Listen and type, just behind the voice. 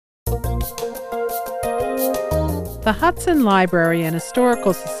The Hudson Library and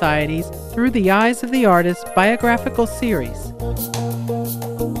Historical Society's Through the Eyes of the Artist biographical series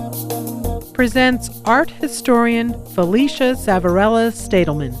presents art historian Felicia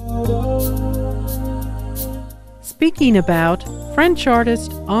Zavarella-Stadelman speaking about French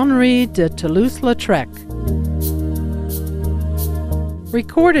artist Henri de Toulouse-Lautrec.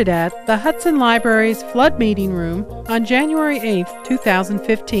 Recorded at the Hudson Library's Flood Meeting Room on January 8,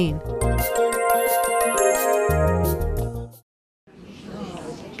 2015.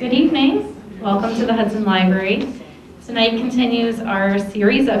 Good evening. Welcome to the Hudson Library. Tonight continues our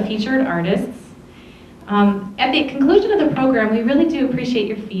series of featured artists. At the conclusion of the program, we really do appreciate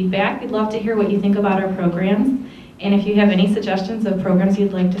your feedback. We'd love to hear what you think about our programs. And if you have any suggestions of programs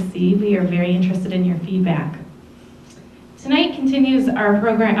you'd like to see, we are very interested in your feedback. Tonight continues our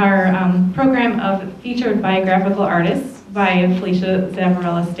program of featured biographical artists by Felicia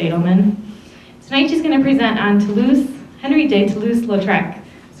Zavarella-Stadelman. Tonight she's going to present on Toulouse, Henri de Toulouse-Lautrec.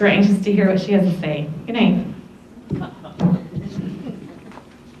 So we're anxious to hear what she has to say. Good night.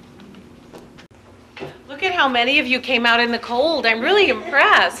 Look at how many of you came out in the cold. I'm really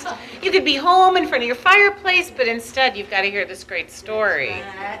impressed. You could be home in front of your fireplace, but instead you've got to hear this great story.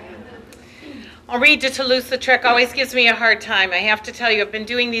 Henri de Toulouse-Lautrec always gives me a hard time. I have to tell you, I've been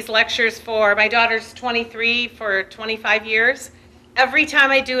doing these lectures for, my daughter's 23, for 25 years. Every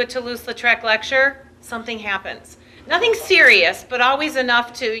time I do a Toulouse-Lautrec lecture, something happens. Nothing serious, but always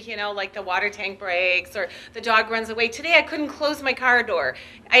enough to, like the water tank breaks or the dog runs away. Today I couldn't close my car door.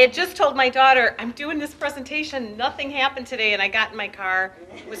 I had just told my daughter, I'm doing this presentation, nothing happened today, and I got in my car,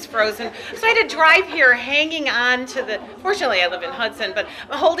 it was frozen. So I had to drive here hanging on to the, fortunately I live in Hudson, but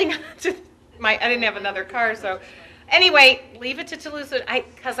I'm holding on to I didn't have another car, so. Anyway, leave it to Toulouse,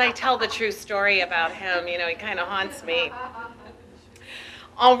 because I tell the true story about him, he kind of haunts me.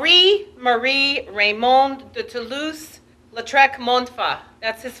 Henri Marie Raymond de Toulouse-Lautrec Montfa,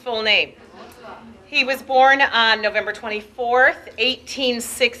 that's his full name. He was born on November 24th,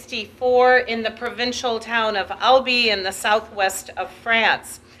 1864 in the provincial town of Albi in the southwest of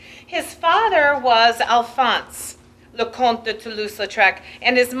France. His father was Alphonse, Le Comte de Toulouse-Lautrec,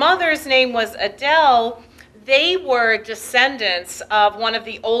 and his mother's name was Adele. They were descendants of one of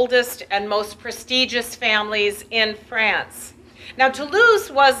the oldest and most prestigious families in France. Now, Toulouse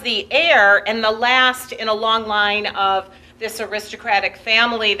was the heir and the last in a long line of this aristocratic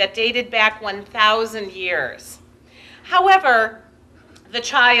family that dated back 1,000 years. However, the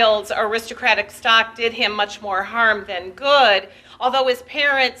child's aristocratic stock did him much more harm than good. Although his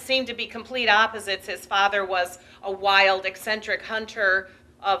parents seemed to be complete opposites, his father was a wild, eccentric hunter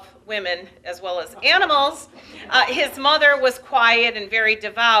of women as well as animals. His mother was quiet and very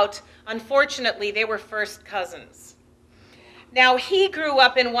devout. Unfortunately, they were first cousins. Now, he grew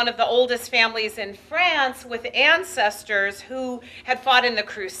up in one of the oldest families in France with ancestors who had fought in the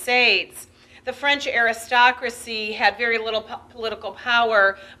Crusades. The French aristocracy had very little political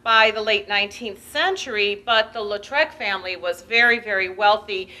power by the late 19th century, but the Lautrec family was very, very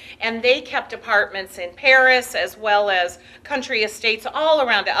wealthy, and they kept apartments in Paris as well as country estates all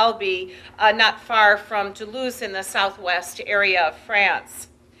around Albi, not far from Toulouse in the southwest area of France.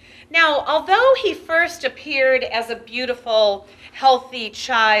 Now, although he first appeared as a beautiful, healthy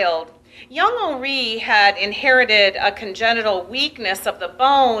child, young Henri had inherited a congenital weakness of the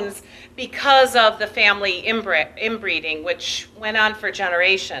bones because of the family inbreeding, which went on for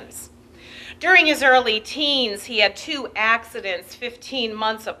generations. During his early teens, he had 2 accidents 15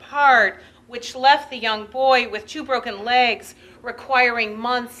 months apart, which left the young boy with 2 broken legs, requiring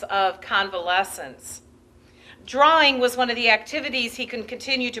months of convalescence. Drawing was one of the activities he could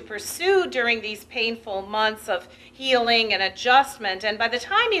continue to pursue during these painful months of healing and adjustment, and by the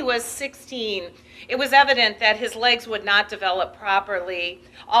time he was 16, it was evident that his legs would not develop properly.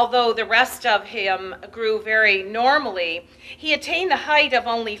 Although the rest of him grew very normally, he attained the height of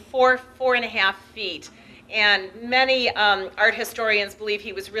only 4.5 feet, and many art historians believe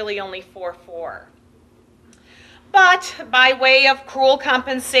he was really only 4'4". But by way of cruel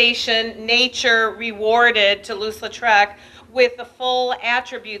compensation, nature rewarded Toulouse-Lautrec with the full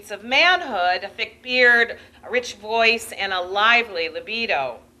attributes of manhood, a thick beard, a rich voice, and a lively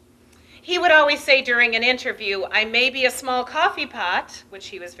libido. He would always say during an interview, I may be a small coffee pot, which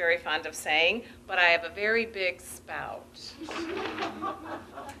he was very fond of saying, but I have a very big spout.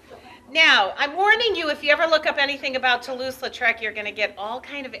 Now, I'm warning you, if you ever look up anything about Toulouse-Lautrec, you're going to get all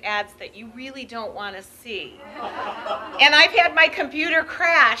kind of ads that you really don't want to see. And I've had my computer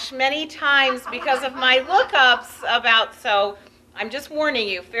crash many times because of my lookups about, so I'm just warning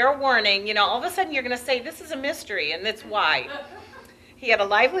you, fair warning, all of a sudden you're going to say, this is a mystery, and that's why. He had a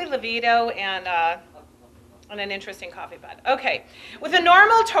lively libido and an interesting coffee bud. Okay, with a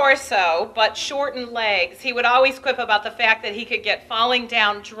normal torso but shortened legs, he would always quip about the fact that he could get falling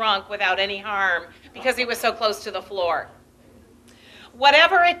down drunk without any harm because he was so close to the floor.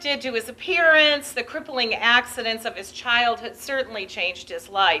 Whatever it did to his appearance, the crippling accidents of his childhood certainly changed his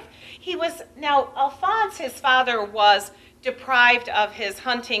life. Now, Alphonse, his father, was deprived of his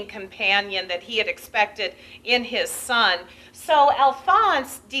hunting companion that he had expected in his son. So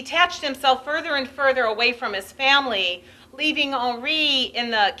Alphonse detached himself further and further away from his family, leaving Henri in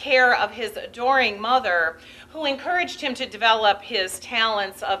the care of his adoring mother, who encouraged him to develop his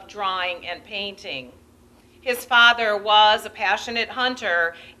talents of drawing and painting. His father was a passionate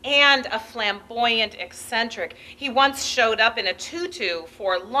hunter and a flamboyant eccentric. He once showed up in a tutu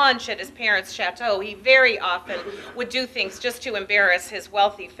for lunch at his parents' chateau. He very often would do things just to embarrass his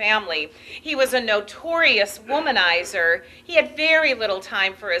wealthy family. He was a notorious womanizer. He had very little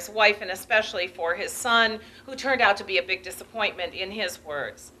time for his wife and especially for his son, who turned out to be a big disappointment in his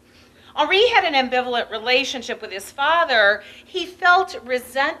words. Henri had an ambivalent relationship with his father. He felt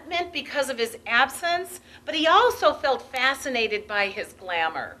resentment because of his absence, but he also felt fascinated by his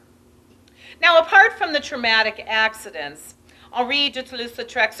glamour. Now, apart from the traumatic accidents, Henri de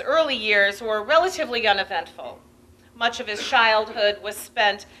Toulouse-Lautrec's early years were relatively uneventful. Much of his childhood was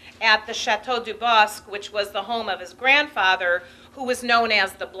spent at the Château du Bosc, which was the home of his grandfather, who was known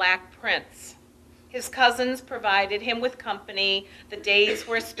as the Black Prince. His cousins provided him with company. The days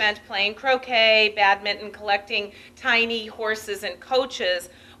were spent playing croquet, badminton, collecting tiny horses and coaches,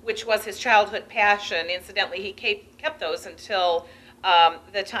 which was his childhood passion. Incidentally, he kept those until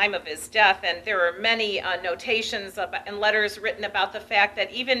the time of his death, and there are many notations and letters written about the fact that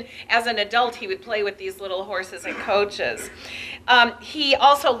even as an adult he would play with these little horses and coaches. He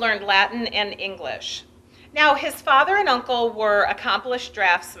also learned Latin and English. Now, his father and uncle were accomplished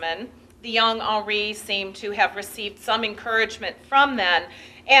draftsmen. The young Henri seemed to have received some encouragement from them,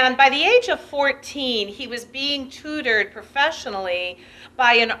 and by the age of 14, he was being tutored professionally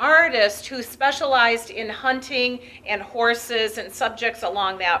by an artist who specialized in hunting and horses and subjects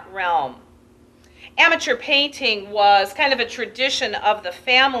along that realm. Amateur painting was kind of a tradition of the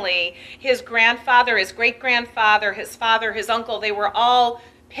family. His grandfather, his great-grandfather, his father, his uncle, they were all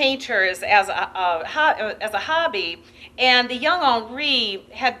painters as a hobby, and the young Henri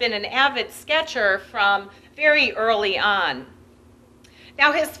had been an avid sketcher from very early on.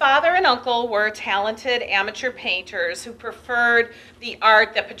 Now, his father and uncle were talented amateur painters who preferred the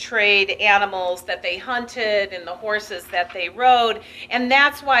art that portrayed animals that they hunted and the horses that they rode, and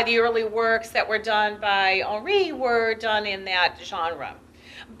that's why the early works that were done by Henri were done in that genre.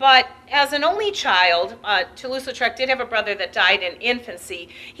 But as an only child, Toulouse-Lautrec did have a brother that died in infancy.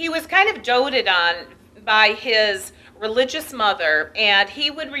 He was kind of doted on by his religious mother, and he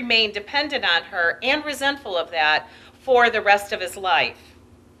would remain dependent on her and resentful of that for the rest of his life.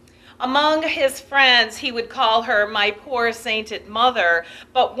 Among his friends, he would call her my poor sainted mother,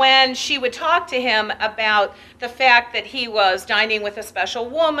 but when she would talk to him about the fact that he was dining with a special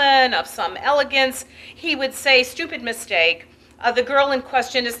woman of some elegance, he would say, "Stupid mistake. The girl in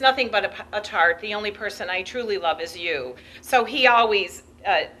question is nothing but a tart. The only person I truly love is you." So he always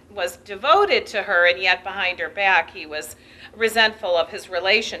was devoted to her, and yet behind her back he was resentful of his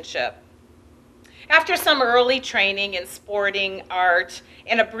relationship. After some early training in sporting, art,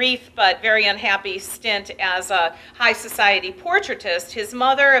 and a brief but very unhappy stint as a high society portraitist, his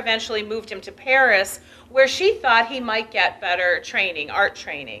mother eventually moved him to Paris, where she thought he might get better training, art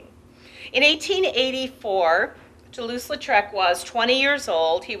training. In 1884, Toulouse-Lautrec was 20 years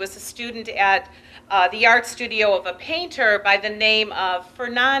old. He was a student at the art studio of a painter by the name of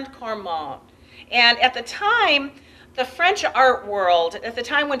Fernand Cormon. And at the time, the French art world, at the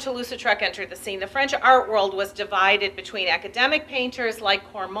time when Toulouse-Lautrec entered the scene, the French art world was divided between academic painters like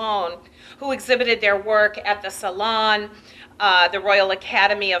Cormon, who exhibited their work at the Salon, the Royal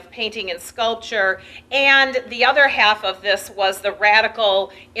Academy of Painting and Sculpture, and the other half of this was the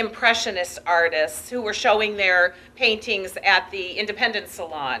radical impressionist artists who were showing their paintings at the Independent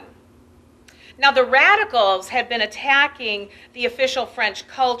Salon. Now, the radicals had been attacking the official French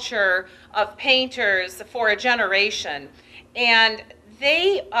culture of painters for a generation, and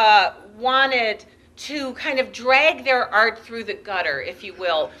they wanted to kind of drag their art through the gutter, if you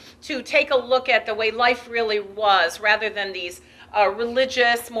will, to take a look at the way life really was, rather than these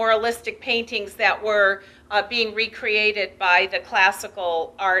religious, moralistic paintings that were being recreated by the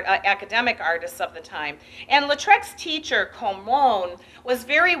classical art, academic artists of the time. And Lautrec's teacher, Cormon, was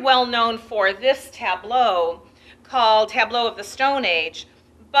very well known for this tableau called Tableau of the Stone Age,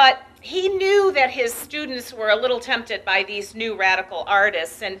 but he knew that his students were a little tempted by these new radical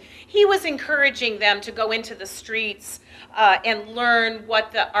artists, and he was encouraging them to go into the streets and learn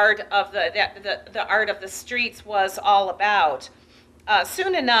what the art of the art of the streets was all about.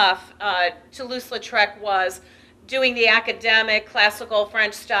 Soon enough, Toulouse-Lautrec was doing the academic classical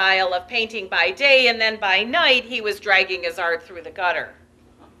French style of painting by day, and then by night he was dragging his art through the gutter.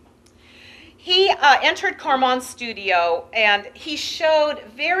 He entered Cormon's studio, and he showed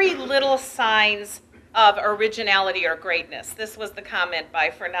very little signs of originality or greatness. This was the comment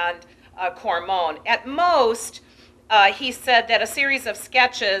by Fernand Cormon. At most, he said that a series of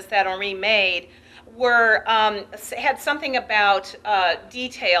sketches that Henri made had something about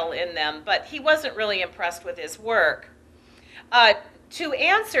detail in them, but he wasn't really impressed with his work. To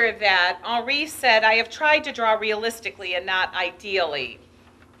answer that, Henri said, "I have tried to draw realistically and not ideally."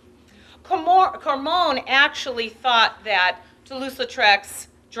 Cormon actually thought that Toulouse-Lautrec's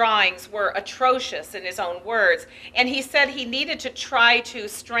drawings were atrocious in his own words, and he said he needed to try to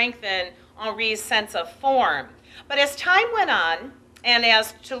strengthen Henri's sense of form. But as time went on, and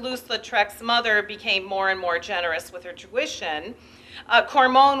as Toulouse-Lautrec's mother became more and more generous with her tuition,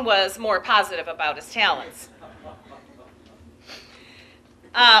 Cormon was more positive about his talents.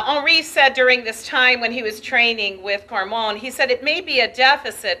 Henri said during this time when he was training with Cormon, he said, "It may be a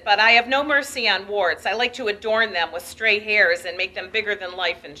deficit, but I have no mercy on warts. I like to adorn them with straight hairs and make them bigger than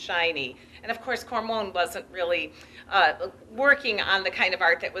life and shiny." And of course, Cormon wasn't really working on the kind of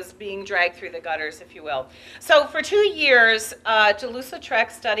art that was being dragged through the gutters, if you will. So for 2 years,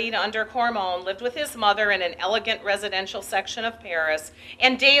 Toulouse-Lautrec studied under Cormon, lived with his mother in an elegant residential section of Paris,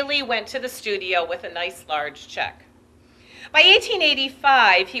 and daily went to the studio with a nice large check. By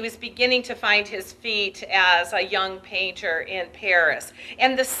 1885, he was beginning to find his feet as a young painter in Paris.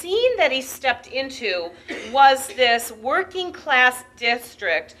 And the scene that he stepped into was this working class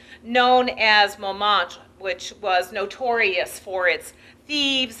district known as Montmartre, which was notorious for its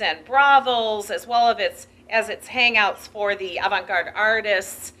thieves and brothels, as well as its hangouts for the avant-garde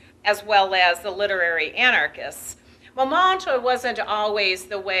artists, as well as the literary anarchists. Montmartre wasn't always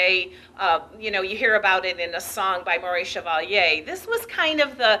the way, you hear about it in a song by Maurice Chevalier. This was kind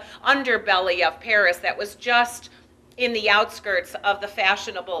of the underbelly of Paris that was just in the outskirts of the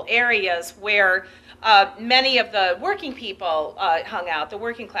fashionable areas where many of the working people hung out, the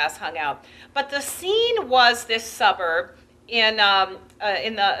working class hung out. But the scene was this suburb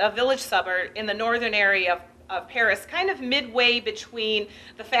a village suburb in the northern area of Paris, kind of midway between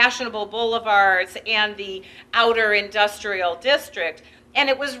the fashionable boulevards and the outer industrial district. And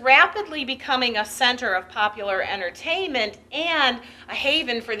it was rapidly becoming a center of popular entertainment and a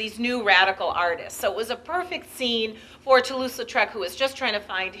haven for these new radical artists. So it was a perfect scene for Toulouse-Lautrec, who was just trying to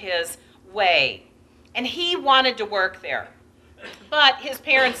find his way. And he wanted to work there. But his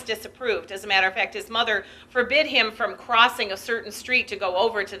parents disapproved. As a matter of fact, his mother forbid him from crossing a certain street to go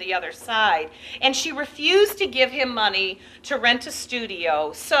over to the other side. And she refused to give him money to rent a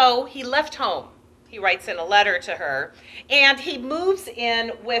studio, so he left home. He writes in a letter to her. And he moves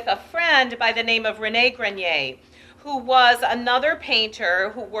in with a friend by the name of René Grenier, who was another painter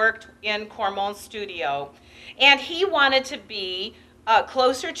who worked in Cormon's studio. And he wanted to be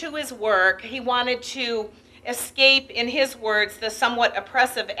closer to his work. He wanted to escape, in his words, the somewhat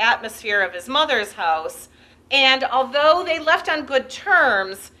oppressive atmosphere of his mother's house. And although they left on good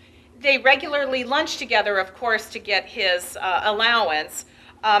terms, they regularly lunched together, of course, to get his allowance.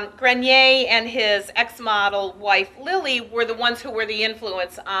 Grenier and his ex-model wife, Lily, were the ones who were the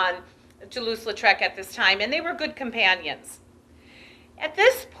influence on Toulouse-Lautrec at this time, and they were good companions. At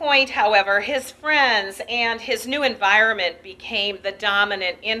this point, however, his friends and his new environment became the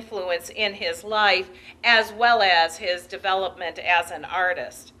dominant influence in his life, as well as his development as an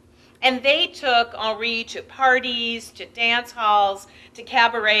artist. And they took Henri to parties, to dance halls, to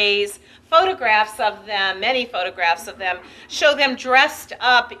cabarets. Photographs of them, many photographs of them, show them dressed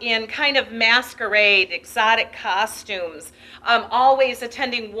up in kind of masquerade, exotic costumes, always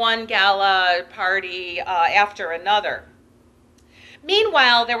attending one gala party after another.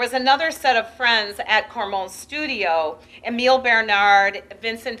 Meanwhile, there was another set of friends at Cormon's studio, Émile Bernard,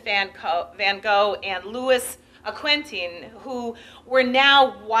 Vincent van Gogh, and Louis Aquitaine, who were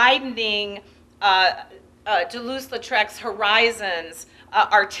now widening Toulouse-Lautrec's horizons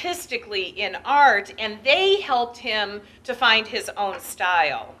artistically in art, and they helped him to find his own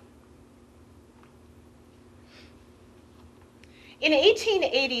style. In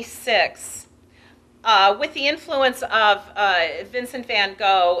 1886, with the influence of Vincent van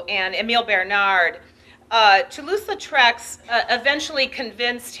Gogh and Émile Bernard, Toulouse-Lautrec eventually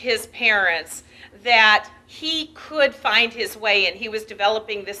convinced his parents that he could find his way, and he was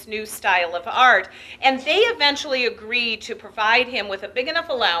developing this new style of art. And they eventually agreed to provide him with a big enough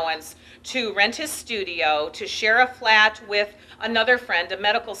allowance to rent his studio, to share a flat with another friend, a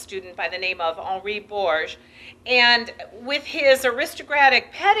medical student by the name of Henri Bourges. And with his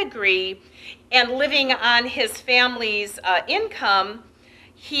aristocratic pedigree and living on his family's income,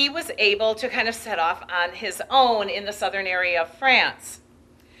 he was able to kind of set off on his own in the southern area of France.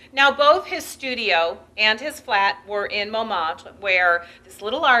 Now, both his studio and his flat were in Montmartre, where this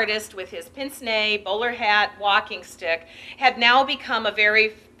little artist with his pince-nez, bowler hat, walking stick had now become a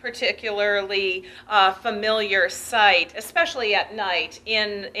very particularly familiar sight, especially at night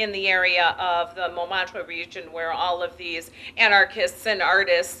in the area of the Montmartre region, where all of these anarchists and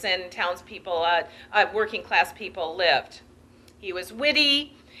artists and townspeople, working class people lived. He was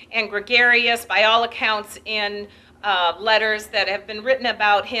witty and gregarious, by all accounts in letters that have been written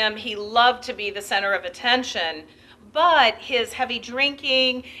about him. He loved to be the center of attention, but his heavy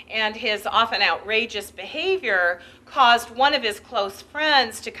drinking and his often outrageous behavior caused one of his close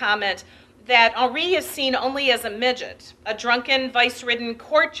friends to comment that Henri is seen only as a midget, a drunken, vice-ridden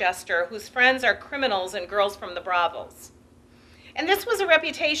court jester whose friends are criminals and girls from the brothels. And this was a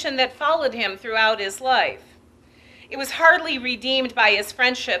reputation that followed him throughout his life. It was hardly redeemed by his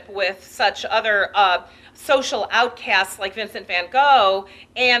friendship with such other social outcasts like Vincent van Gogh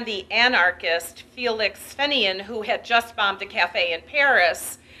and the anarchist Felix Fénien, who had just bombed a cafe in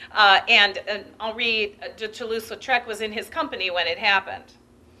Paris, and Henri de Toulouse-Lautrec was in his company when it happened.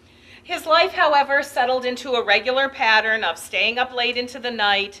 His life, however, settled into a regular pattern of staying up late into the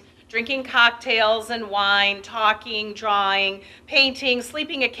night, drinking cocktails and wine, talking, drawing, painting,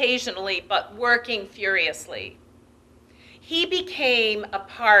 sleeping occasionally, but working furiously. He became a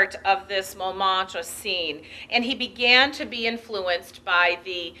part of this Montmartre scene, and he began to be influenced by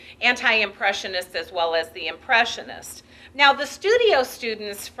the anti-impressionists as well as the impressionists. Now, the studio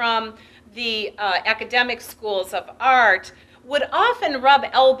students from the academic schools of art would often rub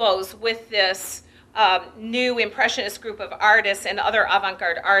elbows with this new impressionist group of artists and other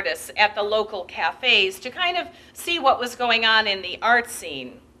avant-garde artists at the local cafes to kind of see what was going on in the art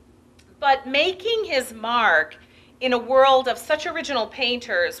scene. But making his mark in a world of such original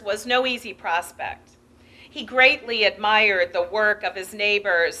painters was no easy prospect. He greatly admired the work of his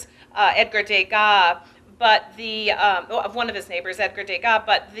neighbors, Edgar Degas, of one of his neighbors, Edgar Degas,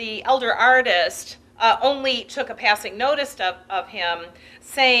 but the elder artist only took a passing notice of him,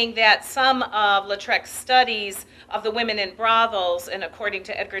 saying that some of Lautrec's studies of the women in brothels, and according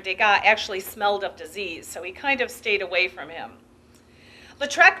to Edgar Degas, actually smelled of disease, so he kind of stayed away from him.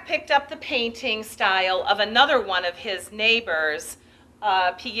 Lautrec picked up the painting style of another one of his neighbors,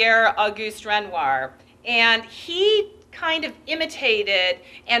 Pierre-Auguste Renoir, and he kind of imitated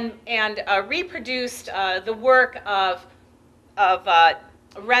and reproduced the work of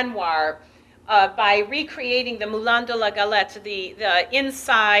Renoir by recreating the Moulin de la Galette, the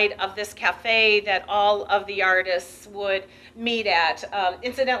inside of this cafe that all of the artists would meet at.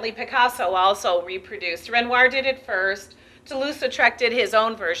 Incidentally, Picasso also reproduced. Renoir did it first. Toulouse-Lautrec did his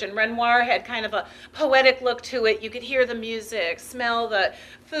own version. Renoir had kind of a poetic look to it. You could hear the music, smell the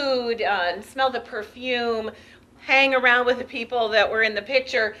food, smell the perfume, hang around with the people that were in the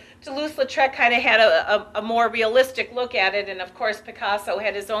picture. Toulouse-Lautrec kind of had a more realistic look at it, and of course Picasso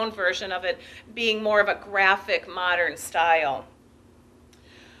had his own version of it, being more of a graphic, modern style.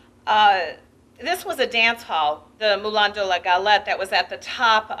 This was a dance hall, the Moulin de la Galette, that was at the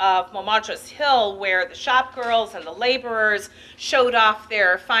top of Montmartre's hill, where the shop girls and the laborers showed off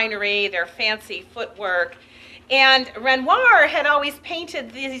their finery, their fancy footwork. And Renoir had always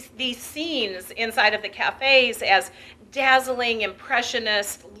painted these scenes inside of the cafes as dazzling,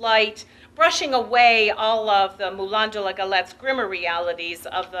 impressionist, light, brushing away all of the Moulin de la Galette's grimmer realities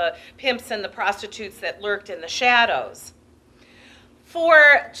of the pimps and the prostitutes that lurked in the shadows.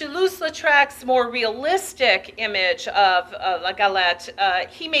 For Toulouse-Lautrec's more realistic image of La Galette,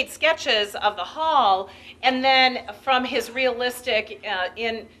 he made sketches of the hall, and then from his realistic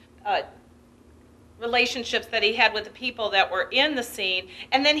relationships that he had with the people that were in the scene,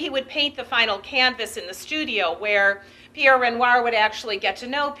 and then he would paint the final canvas in the studio, where Pierre Renoir would actually get to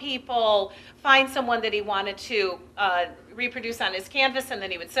know people, find someone that he wanted to reproduce on his canvas, and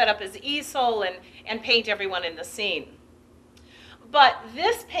then he would set up his easel and paint everyone in the scene. But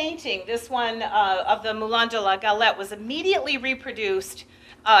this painting, this one of the Moulin de la Galette, was immediately reproduced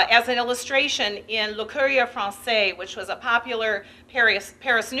as an illustration in Le Courrier Français, which was a popular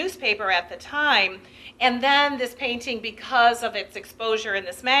Paris newspaper at the time. And then this painting, because of its exposure in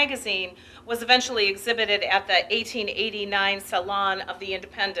this magazine, was eventually exhibited at the 1889 Salon of the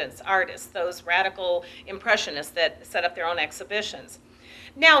Independence Artists, those radical impressionists that set up their own exhibitions.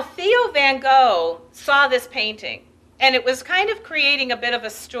 Now, Theo van Gogh saw this painting, and it was kind of creating a bit of a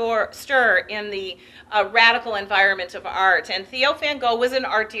stir in the radical environment of art. And Theo van Gogh was an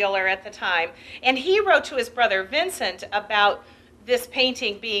art dealer at the time, and he wrote to his brother Vincent about this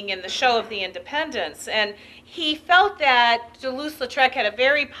painting being in the show of the Independence. And he felt that Toulouse-Lautrec had a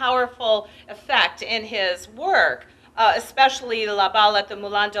very powerful effect in his work, especially La Balle at the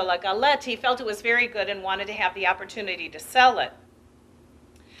Moulin de la Galette. He felt it was very good and wanted to have the opportunity to sell it.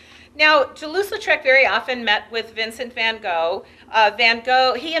 Now, Toulouse-Lautrec very often met with Vincent van Gogh.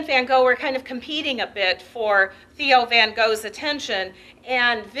 He and Van Gogh were kind of competing a bit for Theo van Gogh's attention,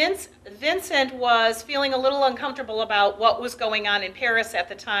 and Vincent was feeling a little uncomfortable about what was going on in Paris at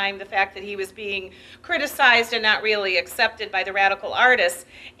the time, the fact that he was being criticized and not really accepted by the radical artists.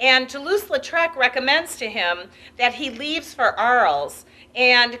 And Toulouse-Lautrec recommends to him that he leaves for Arles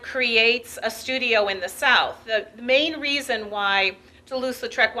and creates a studio in the south. The main reason why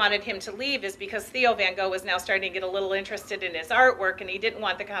Toulouse-Lautrec wanted him to leave is because Theo van Gogh was now starting to get a little interested in his artwork, and he didn't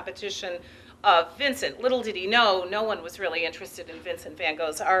want the competition of Vincent. Little did he know, no one was really interested in Vincent van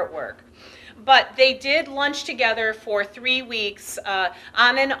Gogh's artwork. But they did lunch together for 3 weeks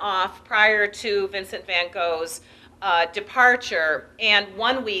on and off prior to Vincent van Gogh's departure, and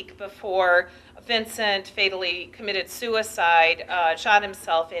 1 week before Vincent fatally committed suicide, shot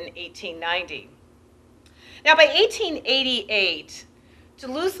himself in 1890. Now, by 1888,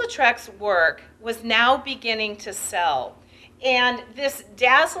 Toulouse-Lautrec's work was now beginning to sell. And this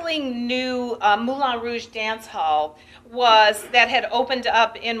dazzling new Moulin Rouge dance hall that had opened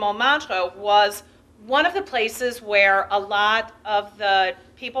up in Montmartre was one of the places where a lot of the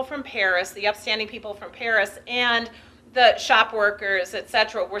people from Paris, the upstanding people from Paris, and the shop workers,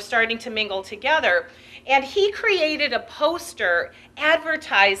 etc., were starting to mingle together. And he created a poster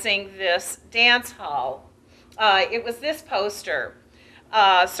advertising this dance hall. It was this poster.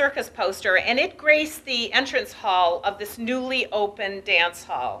 Circus poster, and it graced the entrance hall of this newly opened dance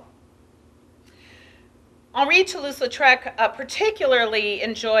hall. Henri Toulouse-Lautrec particularly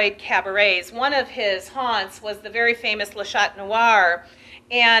enjoyed cabarets. One of his haunts was the very famous Le Chat Noir,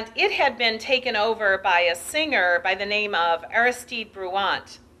 and it had been taken over by a singer by the name of Aristide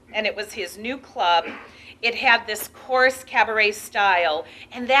Bruant, and it was his new club. It had this coarse cabaret style,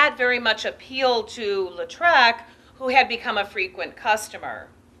 and that very much appealed to Lautrec, who had become a frequent customer.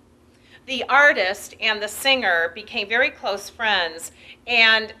 The artist and the singer became very close friends,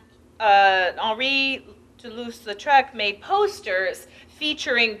 and Henri Toulouse-Lautrec made posters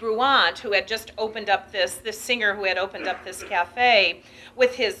featuring Bruant, who had just opened up this singer who had opened up this cafe,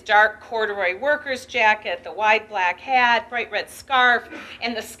 with his dark corduroy worker's jacket, the wide black hat, bright red scarf,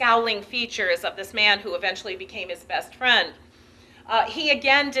 and the scowling features of this man who eventually became his best friend. He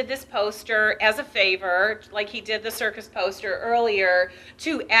again did this poster as a favor, like he did the circus poster earlier,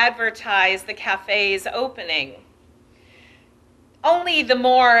 to advertise the cafe's opening. Only the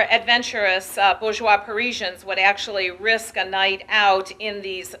more adventurous bourgeois Parisians would actually risk a night out in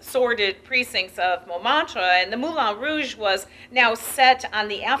these sordid precincts of Montmartre, and the Moulin Rouge was now set on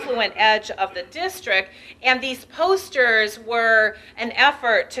the affluent edge of the district, and these posters were an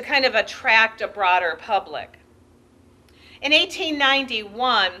effort to kind of attract a broader public. In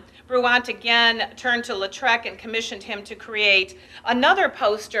 1891, Bruant again turned to Lautrec and commissioned him to create another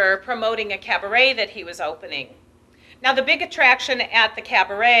poster promoting a cabaret that he was opening. Now, the big attraction at the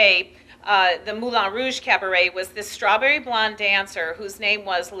cabaret, the Moulin Rouge cabaret, was this strawberry blonde dancer whose name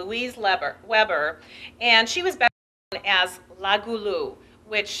was Louise Weber, and she was better known as La Goulou,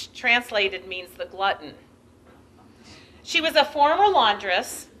 which translated means the glutton. She was a former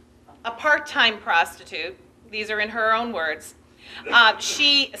laundress, a part-time prostitute. These are in her own words.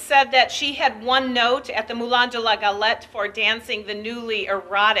 She said that she had won note at the Moulin de la Galette for dancing the newly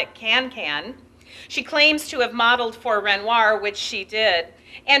erotic can-can. She claims to have modeled for Renoir, which she did,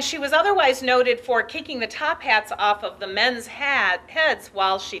 and she was otherwise noted for kicking the top hats off of the men's heads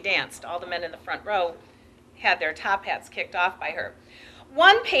while she danced. All the men in the front row had their top hats kicked off by her.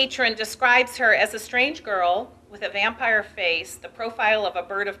 One patron describes her as a strange girl with a vampire face, the profile of a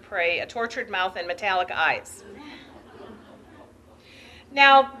bird of prey, a tortured mouth, and metallic eyes.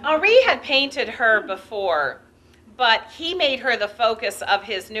 Now, Henri had painted her before, but he made her the focus of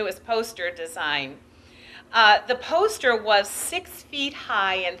his newest poster design. The poster was 6 feet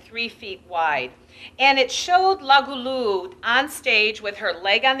high and 3 feet wide, and it showed La Goulou on stage with her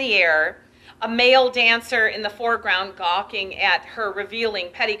leg on the air, a male dancer in the foreground gawking at her revealing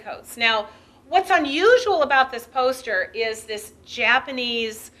petticoats. Now, what's unusual about this poster is this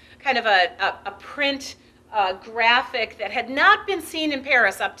Japanese kind of a print graphic that had not been seen in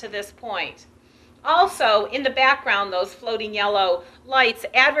Paris up to this point. Also, in the background, those floating yellow lights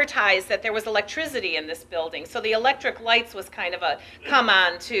advertised that there was electricity in this building. So the electric lights was kind of a come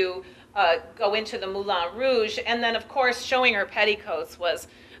on to go into the Moulin Rouge. And then, of course, showing her petticoats was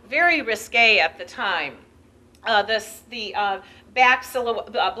very risque at the time. The black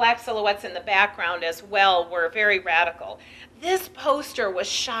silhouettes in the background as well were very radical. This poster was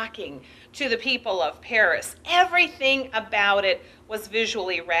shocking to the people of Paris. Everything about it was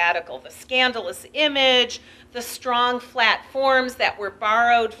visually radical. The scandalous image, the strong flat forms that were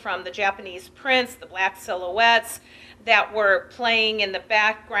borrowed from the Japanese prints, the black silhouettes that were playing in the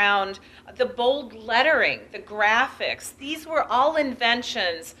background, the bold lettering, the graphics. These were all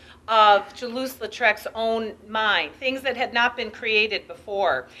inventions of Toulouse-Lautrec's own mind, things that had not been created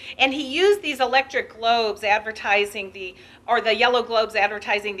before. And he used these electric globes advertising the yellow globes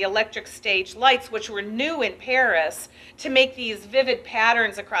advertising the electric stage lights, which were new in Paris, to make these vivid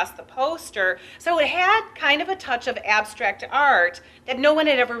patterns across the poster. So it had kind of a touch of abstract art that no one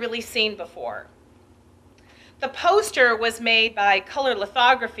had ever really seen before. The poster was made by color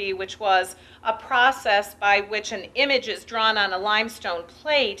lithography, which was a process by which an image is drawn on a limestone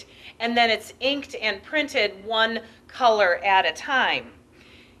plate, and then it's inked and printed one color at a time.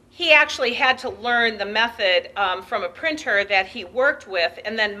 He actually had to learn the method from a printer that he worked with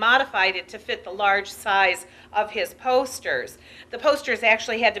and then modified it to fit the large size of his posters. The posters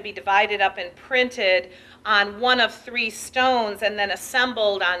actually had to be divided up and printed on one of 3 stones and then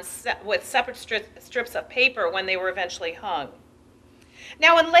assembled with separate strips of paper when they were eventually hung.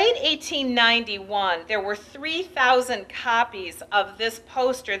 Now, in late 1891, there were 3,000 copies of this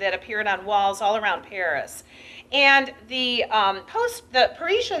poster that appeared on walls all around Paris. And the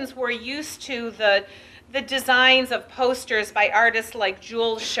Parisians were used to the designs of posters by artists like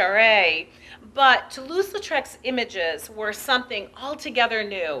Jules Charest, but Toulouse-Lautrec's images were something altogether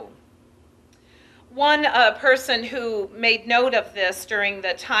new. One person who made note of this during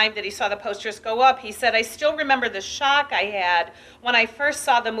the time that he saw the posters go up, he said, "I still remember the shock I had when I first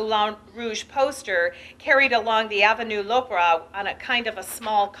saw the Moulin Rouge poster carried along the Avenue l'Opéra on a kind of a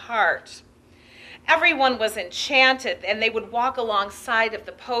small cart. Everyone was enchanted, and they would walk alongside of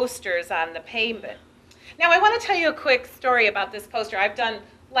the posters on the pavement." Now, I want to tell you a quick story about this poster. I've done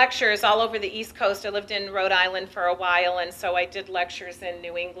lectures all over the East Coast. I lived in Rhode Island for a while, and so I did lectures in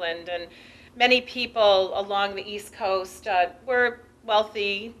New England. And many people along the East Coast were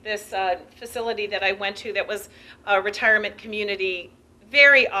wealthy. This facility that I went to that was a retirement community,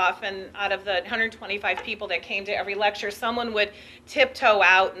 very often out of the 125 people that came to every lecture, someone would tiptoe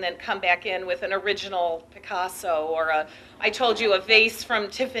out and then come back in with an original Picasso or I told you, a vase from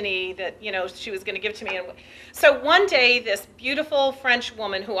Tiffany that, you know, she was going to give to me. And so one day, this beautiful French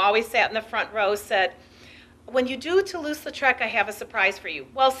woman who always sat in the front row said, "When you do Toulouse-Lautrec, I have a surprise for you."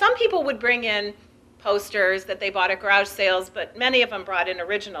 Well, some people would bring in posters that they bought at garage sales, but many of them brought in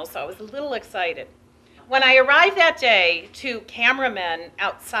originals, so I was a little excited. When I arrived that day, 2 cameramen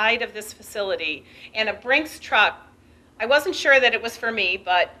outside of this facility and a Brinks truck, I wasn't sure that it was for me,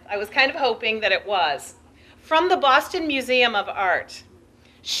 but I was kind of hoping that it was. From the Boston Museum of Art,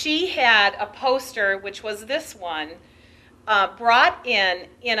 she had a poster, which was this one, brought in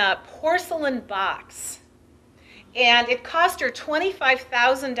a porcelain box. And it cost her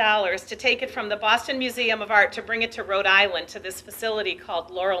 $25,000 to take it from the Boston Museum of Art to bring it to Rhode Island to this facility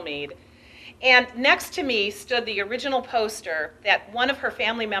called Laurelmead. And next to me stood the original poster that one of her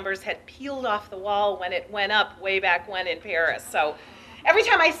family members had peeled off the wall when it went up way back when in Paris. So every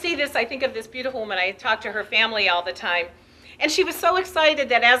time I see this, I think of this beautiful woman. I talk to her family all the time. And she was so excited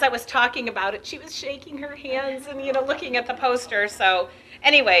that as I was talking about it, she was shaking her hands and, you know, looking at the poster. So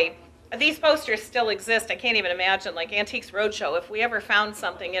anyway, these posters still exist. I can't even imagine, like Antiques Roadshow, if we ever found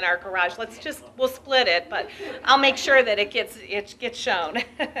something in our garage, we'll split it, but I'll make sure that it gets shown.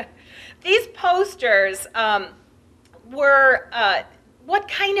 These posters were what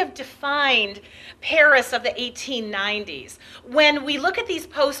kind of defined Paris of the 1890s. When we look at these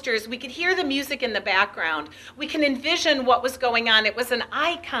posters, we could hear the music in the background. We can envision what was going on. It was an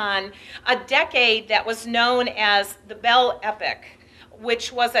icon, a decade that was known as the Belle Epoque,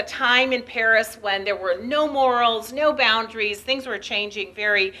 which was a time in Paris when there were no morals, no boundaries. Things were changing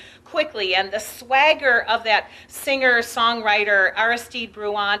very quickly. And the swagger of that singer-songwriter Aristide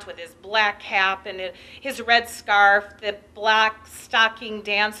Bruant with his black cap and his red scarf, the black stocking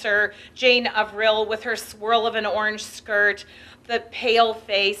dancer Jane Avril with her swirl of an orange skirt, the pale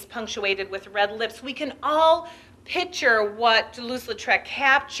face punctuated with red lips. We can all picture what Toulouse-Lautrec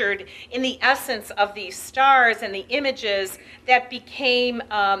captured in the essence of these stars and the images that became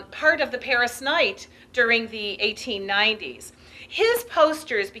part of the Paris night during the 1890s. His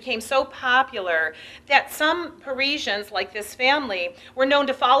posters became so popular that some Parisians, like this family, were known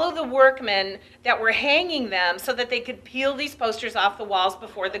to follow the workmen that were hanging them so that they could peel these posters off the walls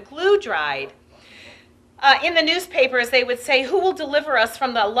before the glue dried. In the newspapers, they would say, "Who will deliver us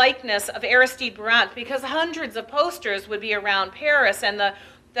from the likeness of Aristide Bruant?" Because hundreds of posters would be around Paris, and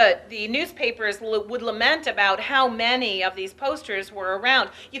the newspapers would lament about how many of these posters were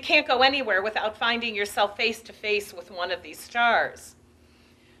around. You can't go anywhere without finding yourself face to face with one of these stars.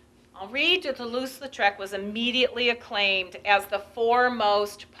 Henri de Toulouse-Lautrec was immediately acclaimed as the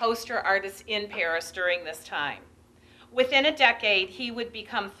foremost poster artist in Paris during this time. Within a decade, he would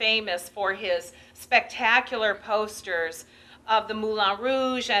become famous for his spectacular posters of the Moulin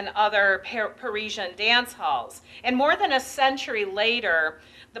Rouge and other Parisian dance halls. And more than a century later,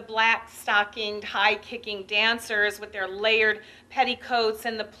 the black-stockinged, high-kicking dancers with their layered petticoats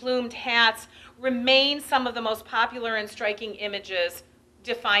and the plumed hats remain some of the most popular and striking images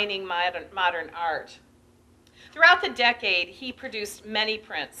defining modern art. Throughout the decade, he produced many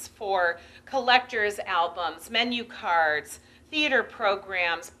prints for collectors' albums, menu cards, theater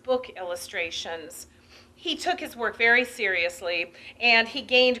programs, book illustrations. He took his work very seriously, and he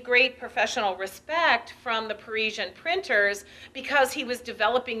gained great professional respect from the Parisian printers because he was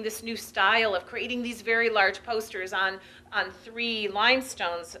developing this new style of creating these very large posters on 3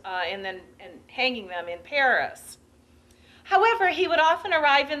 limestones and hanging them in Paris. However, he would often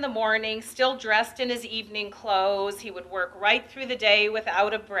arrive in the morning, still dressed in his evening clothes. He would work right through the day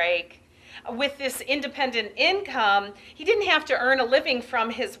without a break. With this independent income, he didn't have to earn a living from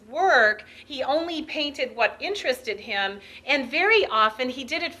his work. He only painted what interested him, and very often he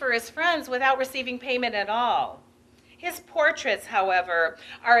did it for his friends without receiving payment at all. His portraits, however,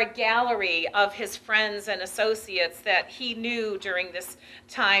 are a gallery of his friends and associates that he knew during this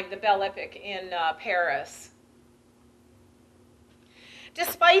time, the Belle Epoque in Paris.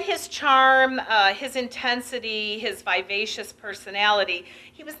 Despite his charm, his intensity, his vivacious personality,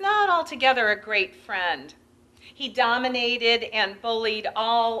 he was not altogether a great friend. He dominated and bullied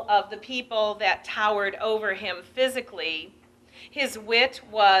all of the people that towered over him physically. His wit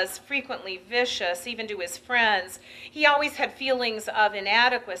was frequently vicious, even to his friends. He always had feelings of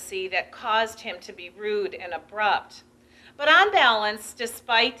inadequacy that caused him to be rude and abrupt. But on balance,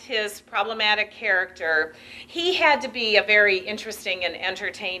 despite his problematic character, he had to be a very interesting and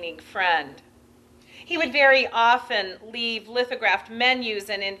entertaining friend. He would very often leave lithographed menus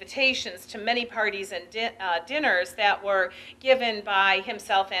and invitations to many parties and dinners that were given by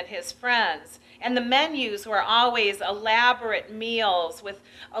himself and his friends. And the menus were always elaborate meals with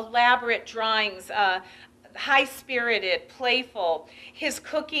elaborate drawings, high-spirited, playful. His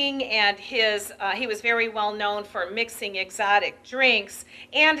cooking and he was very well known for mixing exotic drinks,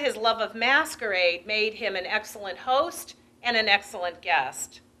 and his love of masquerade made him an excellent host and an excellent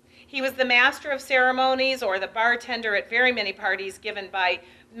guest. He was the master of ceremonies or the bartender at very many parties given by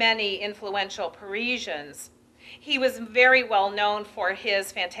many influential Parisians. He was very well known for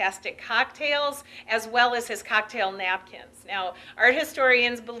his fantastic cocktails as well as his cocktail napkins. Now, art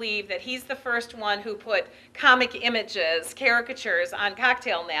historians believe that he's the first one who put comic images, caricatures on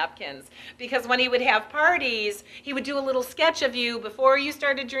cocktail napkins, because when he would have parties, he would do a little sketch of you before you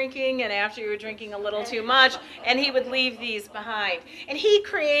started drinking and after you were drinking a little too much, and he would leave these behind. And he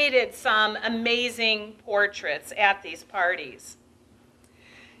created some amazing portraits at these parties.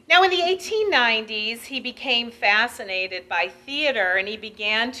 Now, in the 1890s, he became fascinated by theater, and he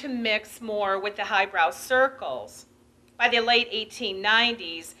began to mix more with the highbrow circles. By the late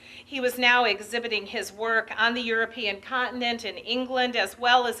 1890s, he was now exhibiting his work on the European continent, in England, as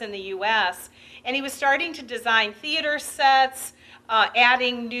well as in the US, and he was starting to design theater sets,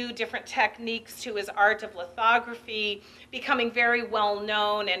 adding new different techniques to his art of lithography, becoming very well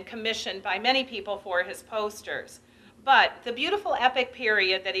known and commissioned by many people for his posters. But the beautiful epic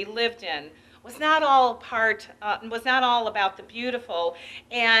period that he lived in was not all about the beautiful,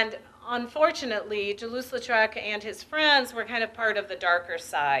 and unfortunately, Toulouse-Lautrec and his friends were kind of part of the darker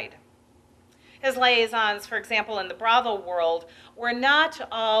side. His liaisons, for example, in the brothel world, were not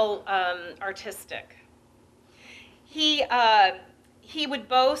all artistic. He he would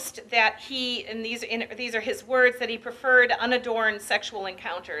boast that these are his words, that he preferred unadorned sexual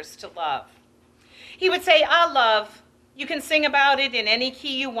encounters to love. He would say, "Ah, love, you can sing about it in any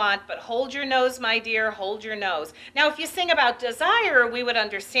key you want, but hold your nose, my dear, hold your nose." Now, if you sing about desire, we would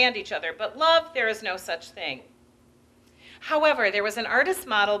understand each other, but love, there is no such thing. However, there was an artist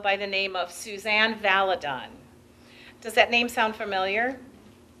model by the name of Suzanne Valadon. Does that name sound familiar?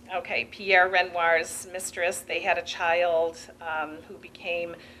 Okay, Pierre Renoir's mistress. They had a child who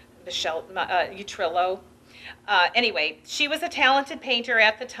became Michel Utrillo. Anyway, she was a talented painter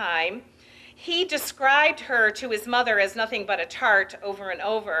at the time. He described her to his mother as nothing but a tart over and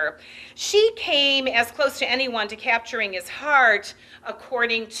over. She came as close to anyone to capturing his heart,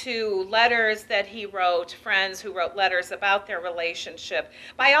 according to letters that he wrote, friends who wrote letters about their relationship.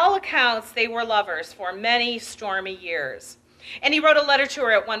 By all accounts, they were lovers for many stormy years. And he wrote a letter to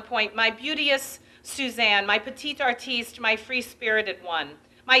her at one point: "My beauteous Suzanne, my petite artiste, my free-spirited one,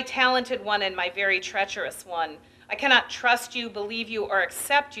 my talented one and my very treacherous one. I cannot trust you, believe you, or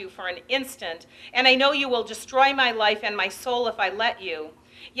accept you for an instant, and I know you will destroy my life and my soul if I let you.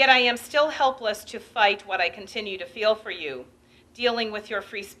 Yet I am still helpless to fight what I continue to feel for you. Dealing with your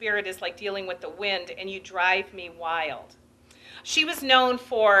free spirit is like dealing with the wind, and you drive me wild." She was known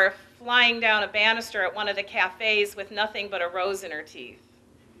for flying down a banister at one of the cafes with nothing but a rose in her teeth.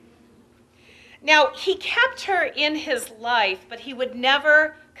 Now, he kept her in his life, but he would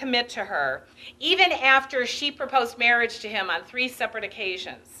never commit to her, even after she proposed marriage to him on 3 separate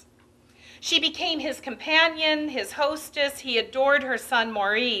occasions. She became his companion, his hostess. He adored her son,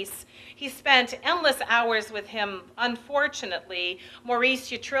 Maurice. He spent endless hours with him. Unfortunately,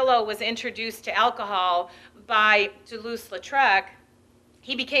 Maurice Utrillo was introduced to alcohol by Toulouse-Lautrec.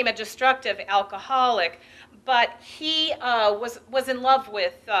 He became a destructive alcoholic, but he was in love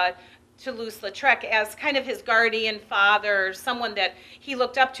with Toulouse-Lautrec as kind of his guardian father, someone that he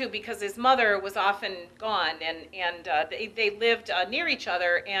looked up to because his mother was often gone, and they lived near each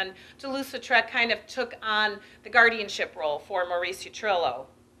other, and Toulouse-Lautrec kind of took on the guardianship role for Maurice Utrillo.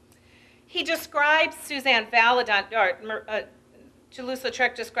 He describes Suzanne Valadon,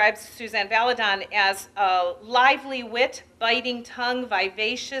 Toulouse-Lautrec describes Suzanne Valadon as a lively wit, biting tongue,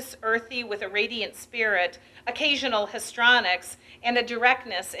 vivacious, earthy, with a radiant spirit, occasional histrionics, and a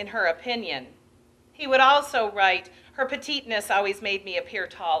directness in her opinion. He would also write, "Her petiteness always made me appear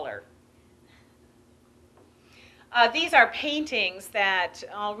taller." These are paintings that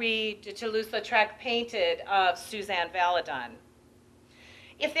Henri de Toulouse-Lautrec painted of Suzanne Valadon.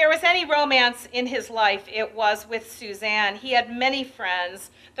 If there was any romance in his life, it was with Suzanne. He had many friends.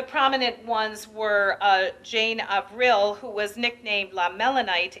 The prominent ones were Jane Avril, who was nicknamed La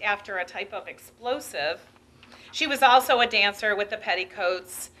Melanite after a type of explosive. She was also a dancer with the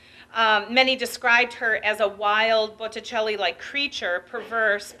petticoats. Many described her as a wild, Botticelli-like creature,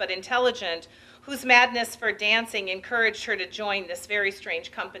 perverse but intelligent, whose madness for dancing encouraged her to join this very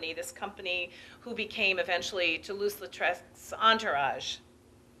strange company, this company who became eventually Toulouse-Lautrec's entourage.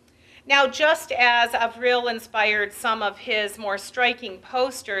 Now, just as Avril inspired some of his more striking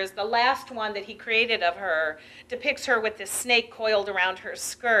posters, the last one that he created of her depicts her with this snake coiled around her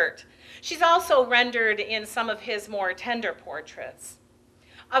skirt. She's also rendered in some of his more tender portraits.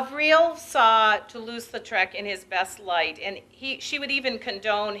 Avril saw Toulouse-Lautrec in his best light, and she would even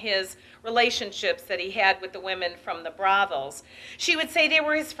condone his relationships that he had with the women from the brothels. She would say they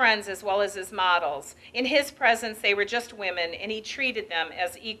were his friends as well as his models. In his presence, they were just women, and he treated them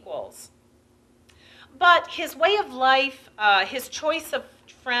as equals. But his way of life, his choice of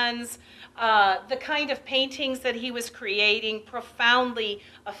friends, the kind of paintings that he was creating profoundly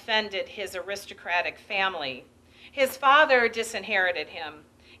offended his aristocratic family. His father disinherited him.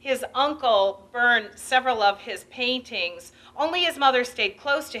 His uncle burned several of his paintings. Only his mother stayed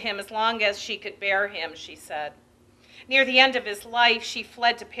close to him as long as she could bear him, she said. Near the end of his life, she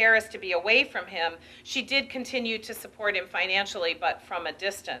fled to Paris to be away from him. She did continue to support him financially, but from a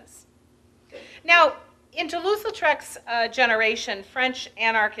distance. Now, in Toulouse-Lautrec's generation, French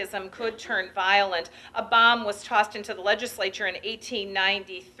anarchism could turn violent. A bomb was tossed into the legislature in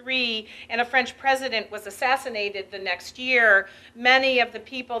 1893, and a French president was assassinated the next year. Many of the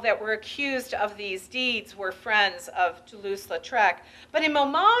people that were accused of these deeds were friends of Toulouse-Lautrec. But in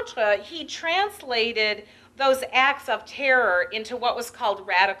Montmartre, he translated those acts of terror into what was called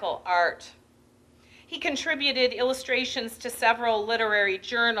radical art. He contributed illustrations to several literary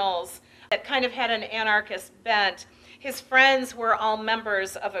journals that kind of had an anarchist bent. His friends were all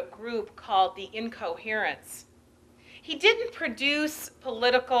members of a group called the Incoherents. He didn't produce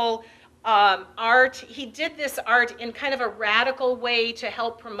political art. He did this art in kind of a radical way to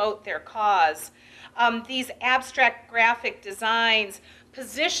help promote their cause. these abstract graphic designs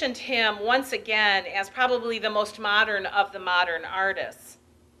positioned him once again as probably the most modern of the modern artists.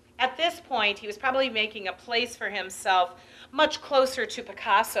 At this point, he was probably making a place for himself much closer to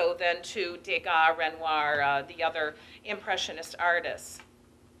Picasso than to Degas, Renoir, the other Impressionist artists.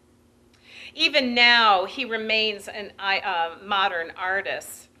 Even now, he remains a modern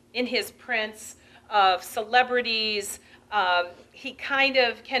artist. In his prints of celebrities, he kind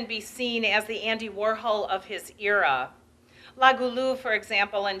of can be seen as the Andy Warhol of his era. La Goulou, for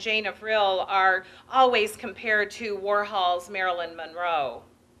example, and Jane Avril are always compared to Warhol's Marilyn Monroe.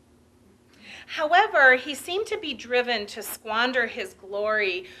 However, he seemed to be driven to squander his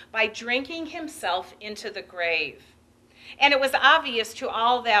glory by drinking himself into the grave. And it was obvious to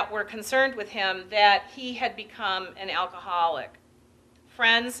all that were concerned with him that he had become an alcoholic.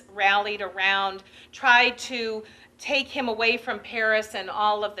 Friends rallied around, tried to take him away from Paris and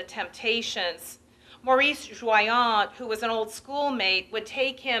all of the temptations. Maurice Joyant, who was an old schoolmate, would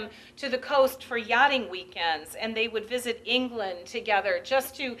take him to the coast for yachting weekends, and they would visit England together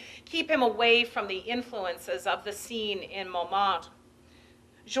just to keep him away from the influences of the scene in Montmartre.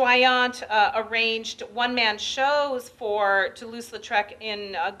 Joyant arranged one-man shows for Toulouse-Lautrec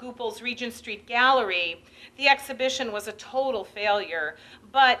in Goupil's Regent Street Gallery. The exhibition was a total failure,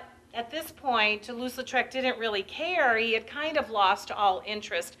 but at this point, Toulouse-Lautrec didn't really care. He had kind of lost all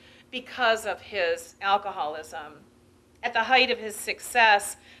interest because of his alcoholism. At the height of his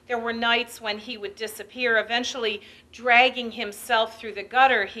success, there were nights when he would disappear, eventually dragging himself through the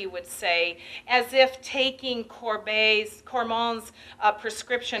gutter, he would say, as if taking Cormon's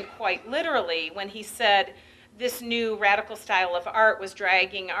prescription quite literally when he said this new radical style of art was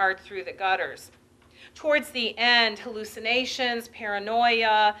dragging art through the gutters. Towards the end, hallucinations,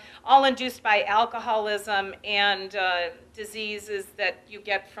 paranoia, all induced by alcoholism and diseases that you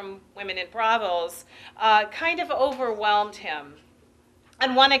get from women in brothels, kind of overwhelmed him.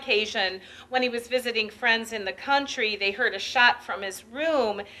 On one occasion, when he was visiting friends in the country, they heard a shot from his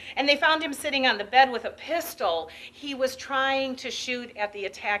room, and they found him sitting on the bed with a pistol. He was trying to shoot at the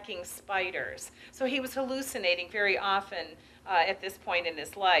attacking spiders. So he was hallucinating very often at this point in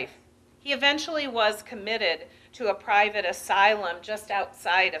his life. He eventually was committed to a private asylum just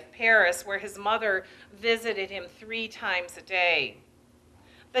outside of Paris, where his mother visited him 3 times a day.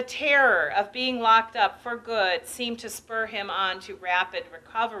 The terror of being locked up for good seemed to spur him on to rapid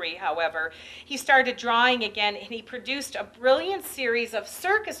recovery, however. He started drawing again, and he produced a brilliant series of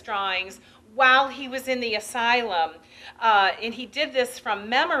circus drawings while he was in the asylum. And he did this from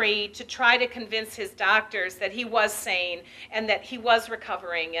memory to try to convince his doctors that he was sane and that he was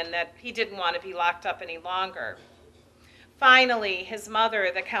recovering and that he didn't want to be locked up any longer. Finally, his mother,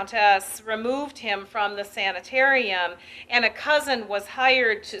 the Countess, removed him from the sanitarium, and a cousin was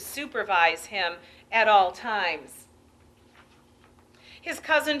hired to supervise him at all times. His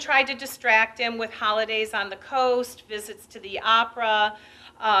cousin tried to distract him with holidays on the coast, visits to the opera,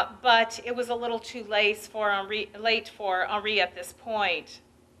 but it was a little too late for Henri at this point.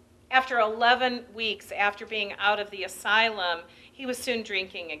 After 11 weeks after being out of the asylum, he was soon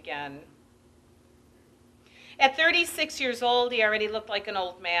drinking again. At 36 years old, he already looked like an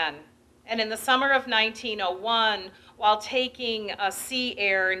old man. And in the summer of 1901, while taking a sea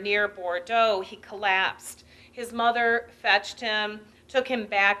air near Bordeaux, he collapsed. His mother fetched him, took him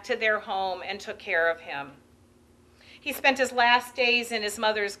back to their home, and took care of him. He spent his last days in his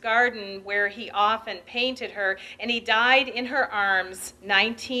mother's garden, where he often painted her, and he died in her arms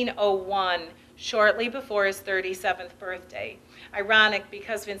 1901, shortly before his 37th birthday. Ironic,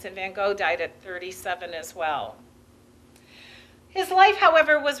 because Vincent van Gogh died at 37 as well. His life,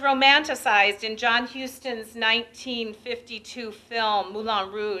 however, was romanticized in John Huston's 1952 film,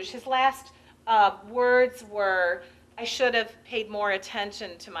 Moulin Rouge. His last words were, "I should have paid more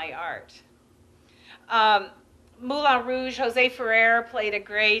attention to my art." Moulin Rouge, José Ferrer played a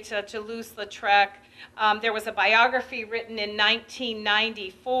great Toulouse-Lautrec. There was a biography written in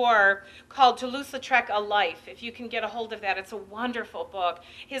 1994 called Toulouse-Lautrec, A Life. If you can get a hold of that, it's a wonderful book.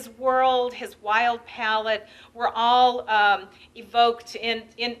 His world, his wild palette were all evoked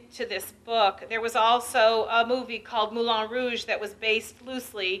into this book. There was also a movie called Moulin Rouge that was based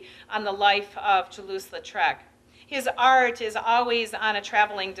loosely on the life of Toulouse-Lautrec. His art is always on a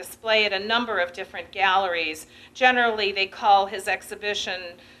traveling display at a number of different galleries. Generally, they call his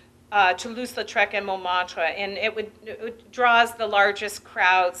exhibition Toulouse-Lautrec and Montmartre, and it draws the largest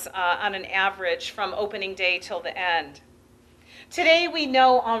crowds on an average from opening day till the end. Today, we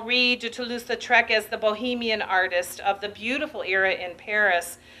know Henri de Toulouse-Lautrec as the bohemian artist of the beautiful era in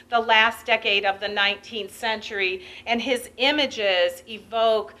Paris, the last decade of the 19th century, and his images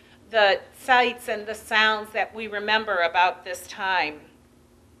evoke the sights and the sounds that we remember about this time.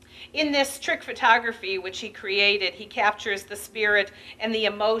 In this trick photography, which he created, he captures the spirit and the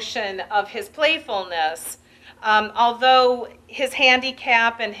emotion of his playfulness. Although his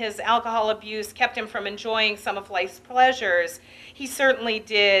handicap and his alcohol abuse kept him from enjoying some of life's pleasures, he certainly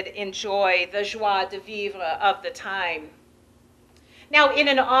did enjoy the joie de vivre of the time. Now, in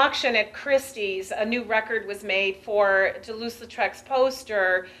an auction at Christie's, a new record was made for Toulouse-Lautrec's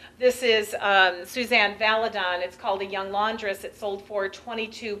poster. This is Suzanne Valadon. It's called A Young Laundress. It sold for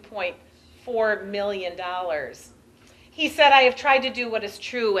 $22.4 million. He said, "I have tried to do what is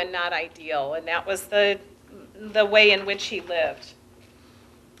true and not ideal," and that was the way in which he lived.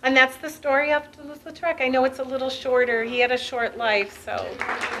 And that's the story of Toulouse-Lautrec. I know it's a little shorter. He had a short life, so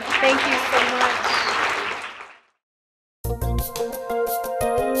thank you so much.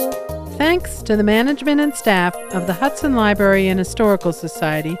 Thanks to the management and staff of the Hudson Library and Historical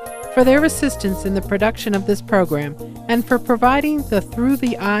Society for their assistance in the production of this program and for providing the Through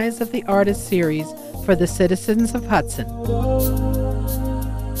the Eyes of the Artist series for the citizens of Hudson.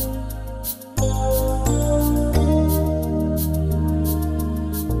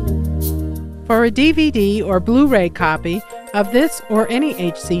 For a DVD or Blu-ray copy of this or any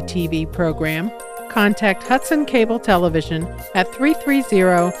HCTV program, contact Hudson Cable Television at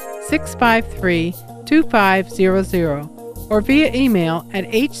 330-653-2500 or via email at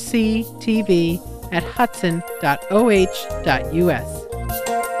hctv@hudson.oh.us.